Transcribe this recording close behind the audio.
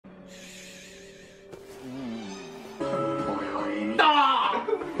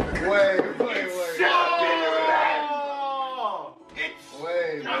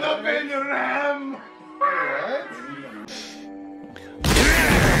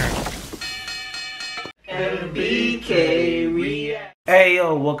MBK Reacts. Hey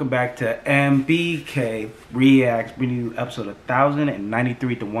yo, welcome back to MBK Reacts, bringing you episode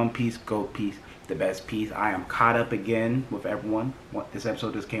 1093, the One Piece Goat Piece, the best piece. I am caught up again with everyone. This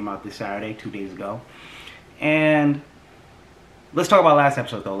episode just came out this Saturday, 2 days ago. And let's talk about last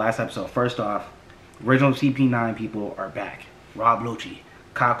episode though. Last episode, first off, original CP9 people are back. Rob Lucci,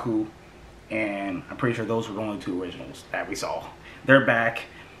 Kaku, and I'm pretty sure those were the only two originals that we saw. They're back.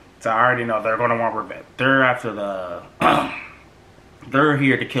 So I already know they're going to want revenge. They're after the... they're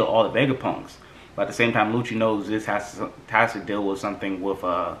here to kill all the Vegapunks. But at the same time, Lucci knows this has to deal with something with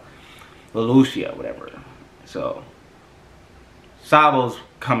Lucia, whatever. So, Sabo's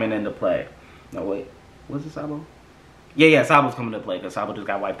coming into play. No, wait. Was it Sabo? Yeah, Sabo's coming into play because Sabo just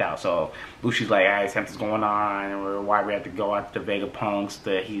got wiped out. So, Lucci's like, alright, something's going on. Or why we have to go after the Vegapunks.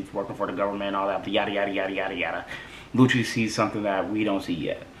 That he's working for the government, all that. Yada, yada, yada, yada, yada. Lucci sees something that we don't see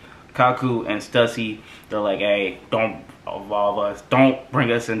yet. Kaku and Stussy, they're like, hey, don't evolve us. Don't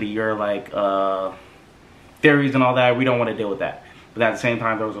bring us into your, like, theories and all that. We don't want to deal with that. But at the same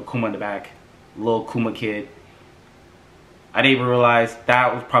time, there was a Kuma in the back. Little Kuma kid. I didn't even realize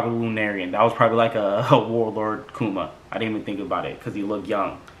that was probably Lunarian. That was probably like a warlord Kuma. I didn't even think about it because he looked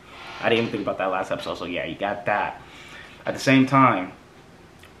young. I didn't even think about that last episode. So, yeah, you got that. At the same time,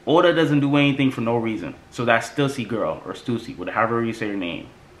 Oda doesn't do anything for no reason. So that Stussy girl, or Stussy, whatever you say her name.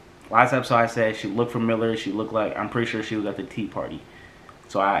 Last episode I said she looked familiar. She looked like, I'm pretty sure she was at the tea party.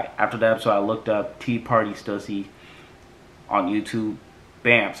 So after that episode I looked up tea party Stussy on YouTube.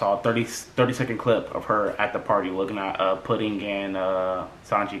 Bam, saw a 30-second clip of her at the party looking at Pudding and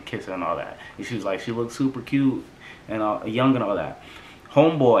Sanji kissing and all that. And she was like, she looked super cute and young and all that.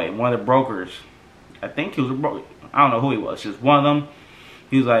 Homeboy, one of the brokers, I think he was a broker. I don't know who he was. Just one of them.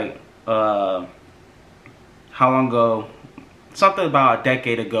 He was like, how long ago? Something about a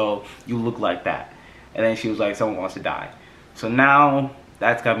decade ago, you look like that. And then she was like, someone wants to die. So now,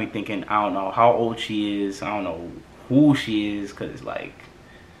 that's got me thinking, I don't know how old she is. I don't know who she is. Because, like,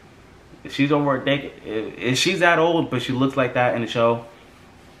 if she's over a decade, if she's that old, but she looks like that in the show,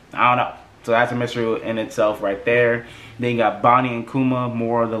 I don't know. So that's a mystery in itself right there. Then you got Bonnie and Kuma,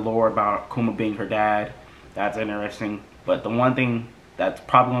 more of the lore about Kuma being her dad. That's interesting. But the one thing that's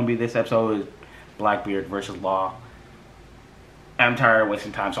probably going to be this episode is Blackbeard versus Law. I'm tired of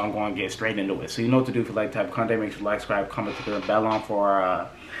wasting time, so I'm going to get straight into it. So you know what to do if you like type of content. Make sure to like, subscribe, comment, click the bell on for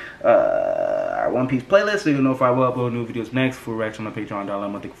our One Piece playlist, so you know if I will upload new videos next. Full reacts on my Patreon.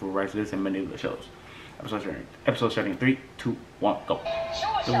 $1 monthly full reacts to this and many other shows. Episode starting 3, 2, 1, go.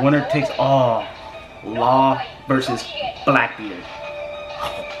 The winner takes all. Law versus Blackbeard.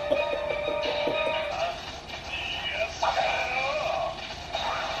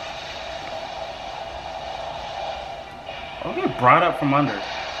 I'll get brought up from under.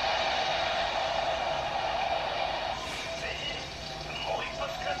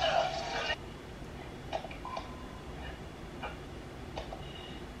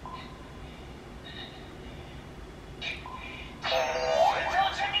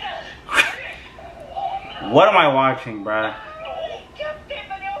 What am I watching, bruh?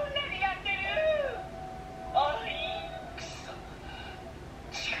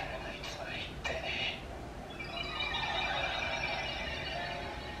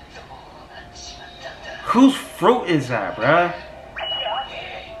 Whose fruit is that, bruh?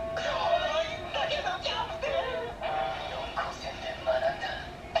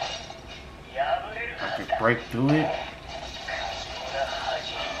 I could break through it.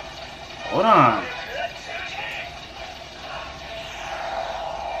 Hold on.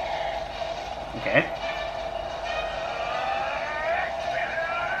 Okay.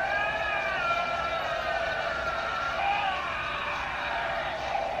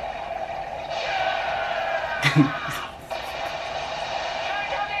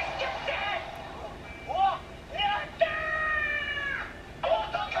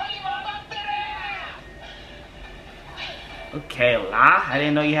 Okay, La, I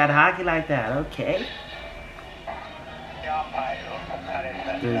didn't know you had hockey like that. Okay.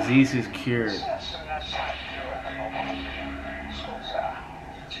 The disease is cured.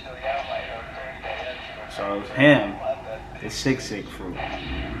 So it's him, the sick fruit.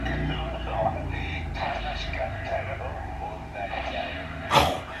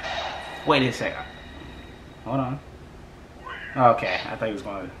 Wait a second. Hold on. Okay, I thought he was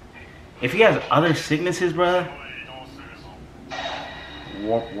going to... If he has other sicknesses, bruh.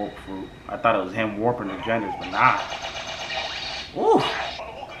 Warp fruit. I thought it was him warping the genders, but nah. Ooh.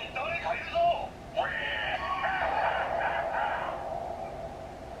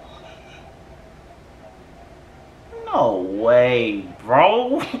 No way,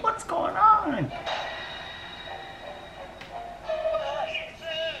 bro. What's going on?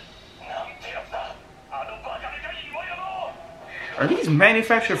 Are these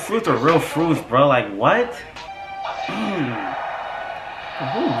manufactured fruits or real fruits, bro? Like, what? Who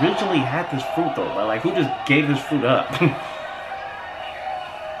originally had this fruit, though, bro? Like, who just gave this fruit up?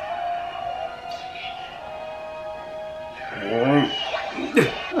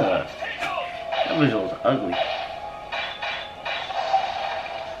 That visual is ugly.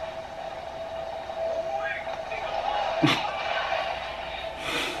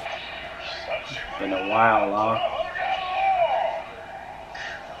 Been a while, huh?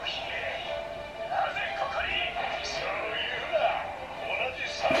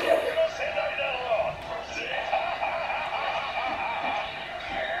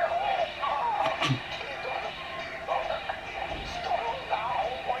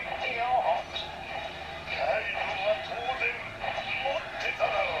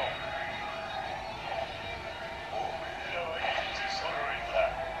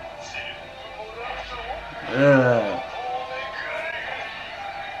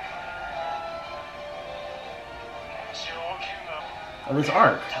 Oh, this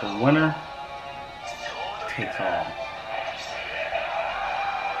arc, the winner takes all.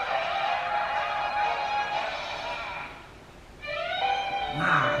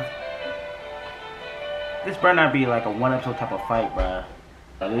 Nah. This better not be like a one episode type of fight, bruh.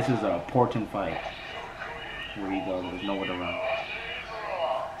 This is an important fight. Where you go, there's nowhere to run.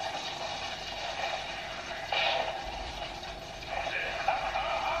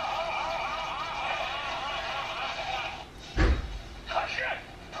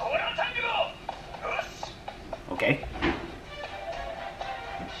 Okay.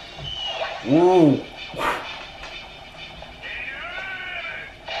 Whoa.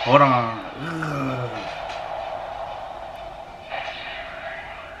 Hold on. Ugh.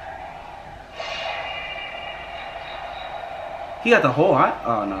 He got the whole eye?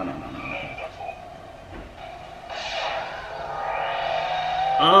 Oh, no.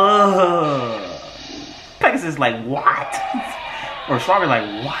 Pegasus like, what? Or Strawberry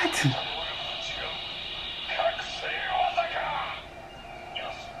like, what?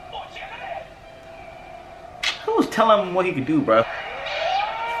 Who was telling him what he could do, bro?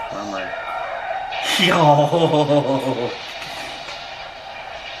 I'm like, yo.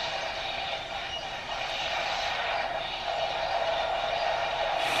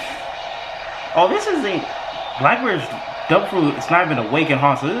 Oh, this is a Blackbeard's Dub Fruit. It's not even awakened,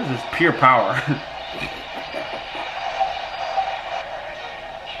 huh? So this is just pure power.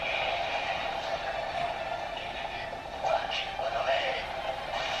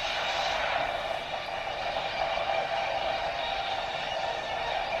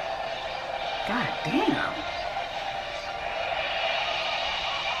 God damn.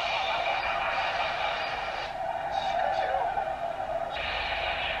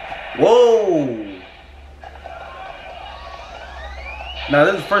 Whoa. Now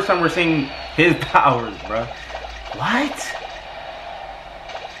this is the first time we're seeing his powers, bro. What?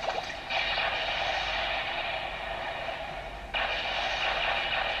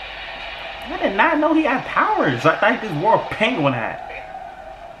 I did not know he had powers. I thought this wore a penguin hat.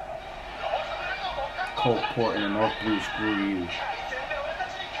 Cold port in the North Blue, screw you.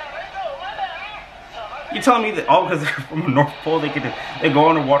 You telling me that all because they're from the North Pole they go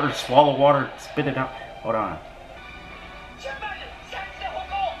underwater, swallow water, spit it out? Hold on.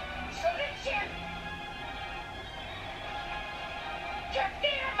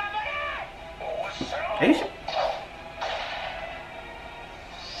 Hey,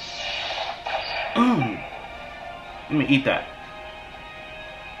 let me eat that.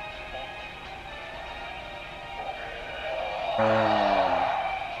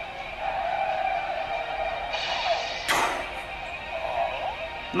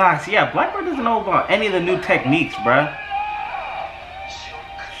 Nah, see, yeah, Blackbeard doesn't know about any of the new techniques, bruh.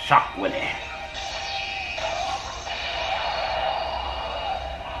 Shock with it.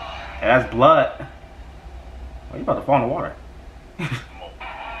 Yeah, that's blood. Oh, you about to fall in the water.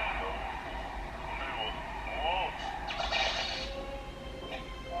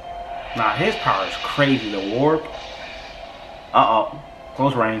 Nah, his power is crazy. The warp. Uh-oh.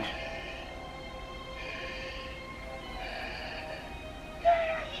 Close range.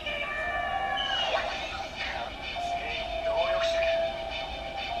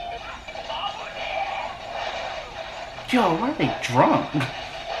 Yo, why are they drunk?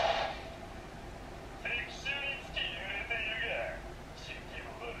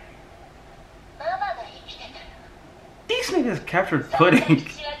 These niggas captured pudding.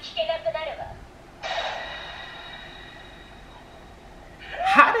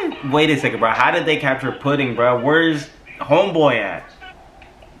 Wait a second, bro. How did they capture pudding, bro? Where's homeboy at?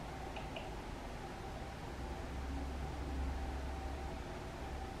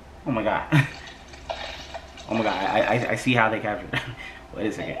 see how they captured. Wait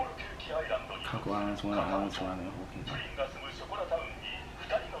a second. Couple islands, one island surrounding the whole kingdom.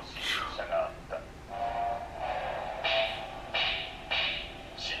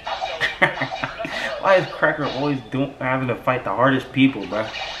 Why is Cracker always having to fight the hardest people, bro?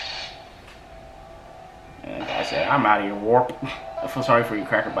 And I said, I'm out of your warp. I feel sorry for you,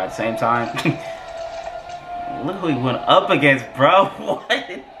 Cracker, but at the same time, look who he went up against, bro. What?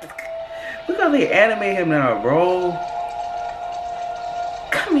 Look how they animate him now, bro.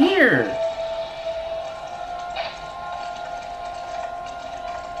 Come here.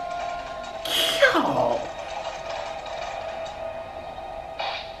 Yo.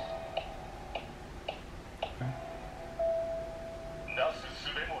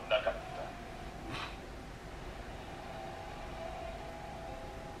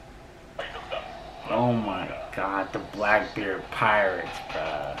 Oh my god, the Blackbeard pirates,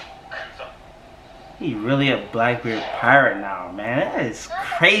 bruh. He really a Blackbeard pirate now, man. That is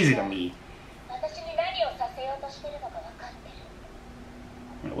crazy to me.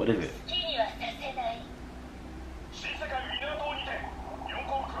 What is it?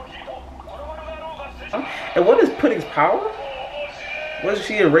 And what is Pudding's power? Was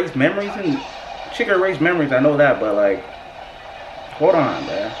she erase memories? And she can erase memories, I know that, but like, hold on,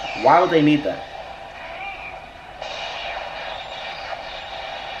 man. Why would they need that?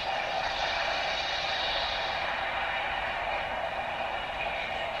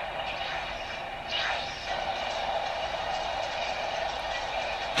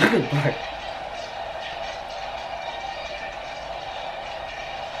 Look at Black.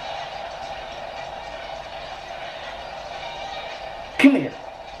 Come here.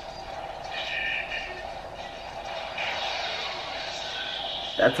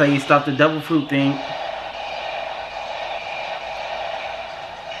 That's how you stop the devil fruit thing.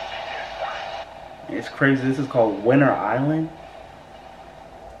 It's crazy. This is called Winter Island.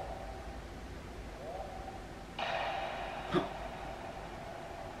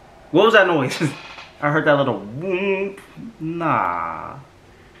 What was that noise? I heard that little whoop. Nah.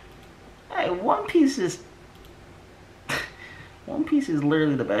 Hey, One Piece is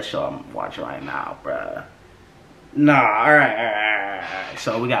literally the best show I'm watching right now, bruh. Nah, alright.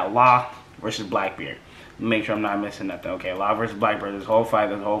 So we got Law versus Blackbeard. Make sure I'm not missing nothing. Okay, Law versus Blackbeard, this whole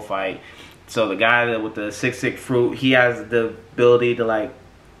fight. So the guy that with the sick fruit, he has the ability to, like,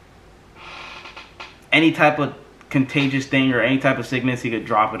 any type of contagious thing or any type of sickness, he could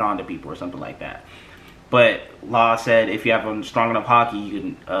drop it onto people or something like that. But Law said if you have a strong enough hockey,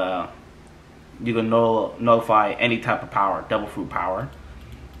 you can nullify any type of power, devil fruit power.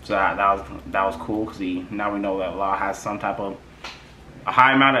 So that was cool because now we know that Law has some type of a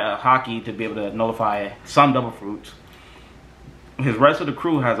high amount of hockey to be able to nullify some devil fruits. His rest of the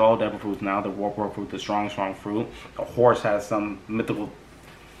crew has all devil fruits now. The warp fruit, the strong fruit. The horse has some mythical.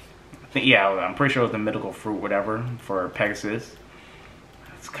 Yeah, I'm pretty sure it was the mythical fruit, whatever, for Pegasus.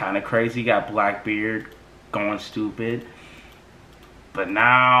 It's kind of crazy. You got Blackbeard going stupid. But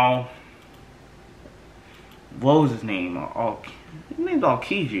now, what was his name? His name's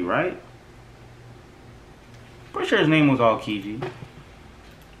Aokiji, right? Pretty sure his name was Aokiji.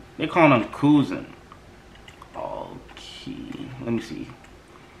 They calling him Kuzan. Aokiji. Let me see.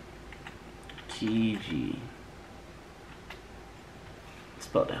 Kiji.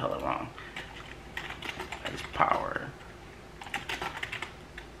 Spelled the hell wrong. That's power.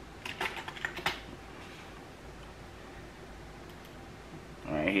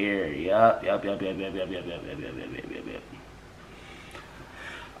 Right here. Yup.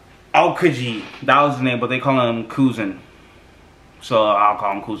 Aokiji. That was his name, but they call him Kuzan. So I'll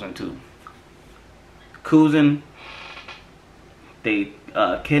call him Kuzan too. Kuzan. They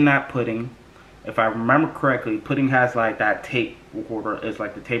kidnapped Pudding. If I remember correctly, Pudding has like that tape recorder. It's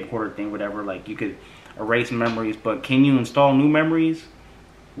like the tape recorder thing, whatever. Like you could erase memories, but can you install new memories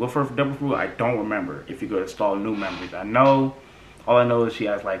with her devil fruit? I don't remember if you could install new memories. All I know is she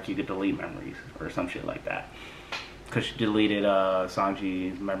has like you could delete memories or some shit like that. Because she deleted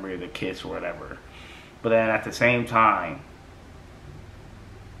Sanji's memory of the kiss or whatever. But then at the same time,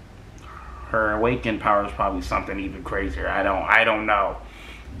 her awakened power is probably something even crazier. I don't know.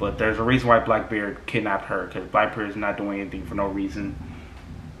 But there's a reason why Blackbeard kidnapped her, because Blackbeard is not doing anything for no reason.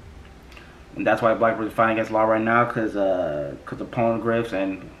 And that's why Blackbeard is fighting against Law right now, because of poneglyphs,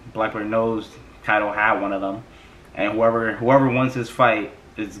 and Blackbeard knows Kaido had one of them. And whoever wins this fight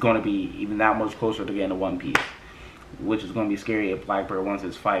is going to be even that much closer to getting to One Piece. Which is going to be scary if Blackbeard wins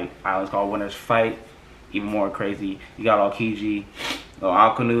his fight. Island's called Winner's Fight. Even more crazy. You got Aokiji.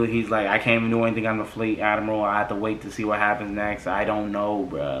 Alkanu, he's like, I can't even do anything on the fleet, Admiral. I have to wait to see what happens next. I don't know,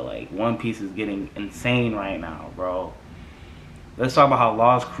 bro. Like, One Piece is getting insane right now, bro. let's talk about how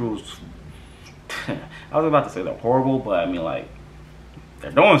Law's crews. I was about to say they're horrible, but I mean, like,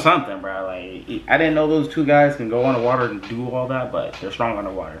 they're doing something, bro. Like, I didn't know those two guys can go underwater and do all that, but they're strong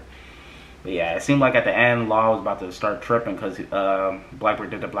underwater. But yeah, it seemed like at the end, Law was about to start tripping because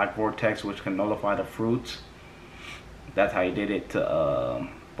Blackbeard did the Black Vortex, which can nullify the fruits. That's how he did it to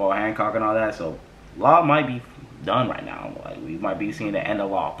Paul Hancock and all that. So Law might be done right now. Like, we might be seeing the end of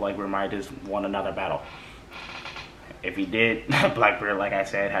Law. Blackbeard might just won another battle. If he did, Blackbeard, like I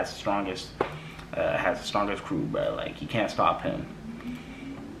said, has the strongest crew, bro. Like, you can't stop him.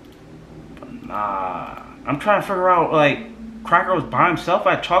 But nah, I'm trying to figure out, like, Cracker was by himself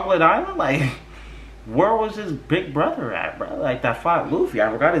at Chocolate Island. Like, where was his big brother at, bro? Like, that fought Luffy.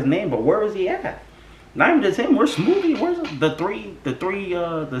 I forgot his name, but where was he at? Not even just him. Where's Smoothie? Where's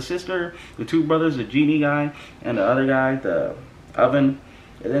the sister, the two brothers, the genie guy, and the other guy, the oven.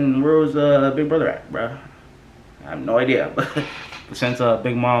 And then where was Big Brother at, bro? I have no idea. But since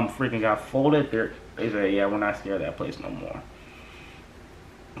Big Mom freaking got folded, they say, yeah, we're not scared of that place no more.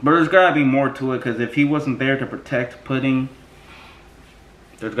 But there's gotta be more to it, because if he wasn't there to protect Pudding,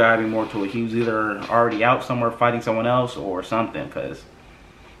 there's gotta be more to it. He was either already out somewhere fighting someone else or something, because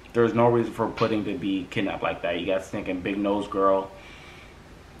there's no reason for Pudding to be kidnapped like that. You guys thinking Big Nose Girl,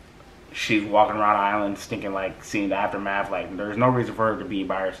 she's walking around the island stinking, like, seeing the aftermath. Like, there's no reason for her to be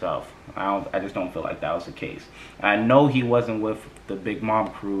by herself. I just don't feel like that was the case. I know he wasn't with the Big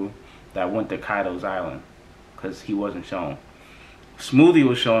Mom crew that went to Kaido's island, because he wasn't shown. Smoothie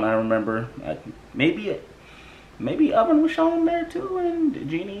was shown, I remember. Maybe Oven was shown there too, and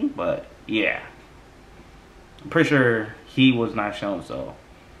Genie, but yeah, I'm pretty sure he was not shown. So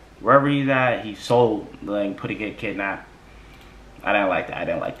wherever he's at, he sold, like, Pudding get kidnapped. I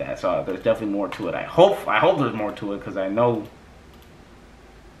didn't like that. So there's definitely more to it. I hope there's more to it, because I know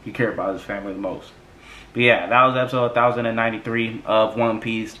he cared about his family the most. But yeah, that was episode 1093 of One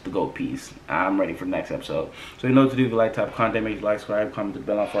Piece, the Gold Piece. I'm ready for the next episode. So you know what to do. If you like type of content, make sure you like, subscribe, comment, the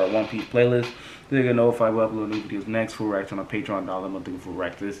bell on for our One Piece playlist. So you get notified when we upload new videos next. Full reacts on our Patreon, $1 monthly full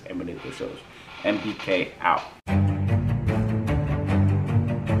reacts. This and many other shows. MBK out.